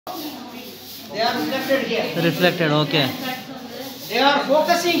They are reflected here. Reflected, okay. They are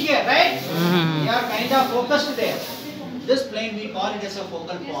focusing here, right? Mm-hmm. They are kind of focused there. This plane we call it as a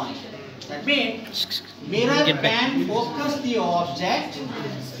focal point. That means mirror can focus the object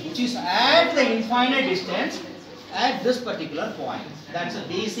which is at the infinite distance at this particular point. That's a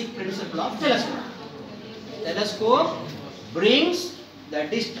basic principle of telescope. Telescope brings the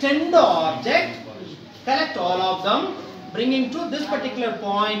distant object, collect all of them, bringing to this particular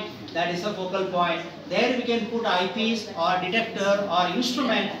point, that is a focal point. There we can put eyepiece or detector or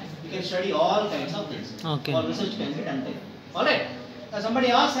instrument. We can study all kinds of things. Okay. Or research can be done there. Alright.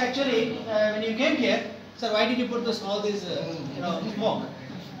 Somebody asked actually when you came here, sir, why did you put all this smoke?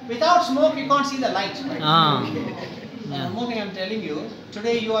 Without smoke you can't see the light. Right? Yeah. One more thing I am telling you,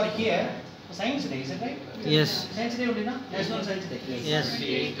 today you are here for Science Day, is it right? Yes. Science Day only, no? National Science Day. Yes.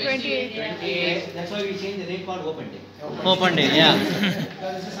 28. That's why we changed the name called Open Day. Open day, yeah.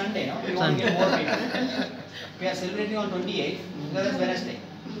 Because it's a Sunday, no? We want to get more people. We are celebrating on 28 because it's Wednesday.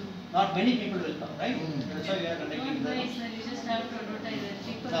 Not many people will come, right? That's why we are conducting the...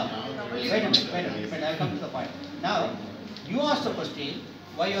 Wait a minute, I'll come to the point. Now, you asked a question,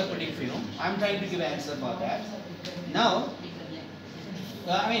 why you are putting film. I'm trying to give an answer for that. Now,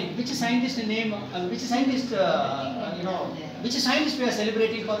 which scientist we are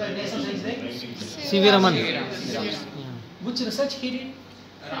celebrating for the National Science Day? C.V. Raman. Yeah. Which research he did?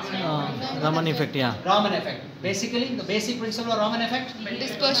 Raman effect, yeah. Raman effect. Basically, the basic principle of Raman effect?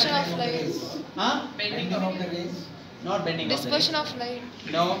 Dispersion of light. Huh? Bending of the rays. Not bending Dispersion of of light.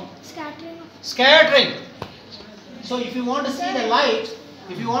 No. Scattering. Scattering. So if you want to see the light,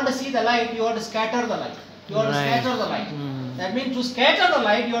 you have to scatter the light. You have to scatter the light. That means to scatter the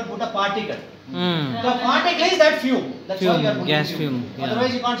light, you have to put a particle. The particle is that fume. That's why you are putting gas fume. Yeah.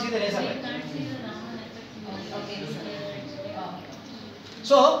 Otherwise, you can't see the laser light.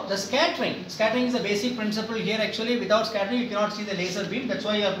 So the scattering is the basic principle here. Actually, without scattering, you cannot see the laser beam. That's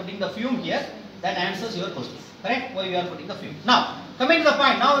why you are putting the fume here. That answers your question. Correct? Why you are putting the fume. Now, coming to the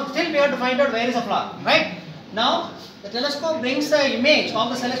point. Now, still we have to find out where is the flower. Right? Now, the telescope brings the image of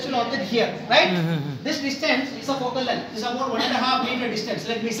the celestial object here. Right? This distance is a focal length. It is about 1.5 meter distance.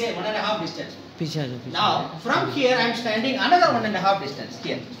 Let me say 1.5 distance. Now, from here I am standing another 1.5 distance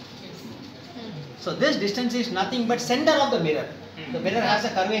here. So this distance is nothing but center of the mirror. The mirror has a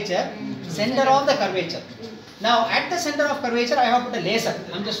curvature, center of the curvature. Now at the center of curvature I have put a laser.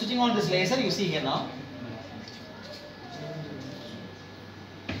 I am just switching on this laser, you see here now.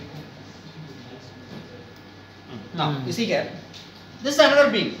 Now you see here, this is another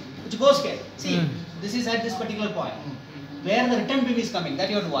beam which goes here. See, this is at this particular point. Where the return beam is coming, that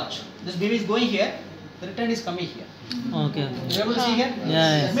you have to watch. This beam is going here, the return is coming here. Okay. You are able to see here?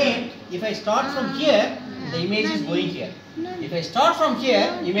 Yeah. That means if I start from here, the image is going here. If I start from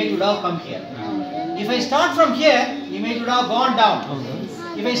here, image would have come here. If I start from here, image would have gone down.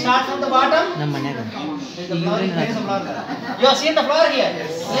 If I start from the bottom, there is a flower there. You have seen the flower here? There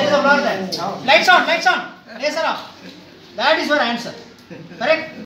is a flower there. Lights on, laser off. That is your answer. Correct?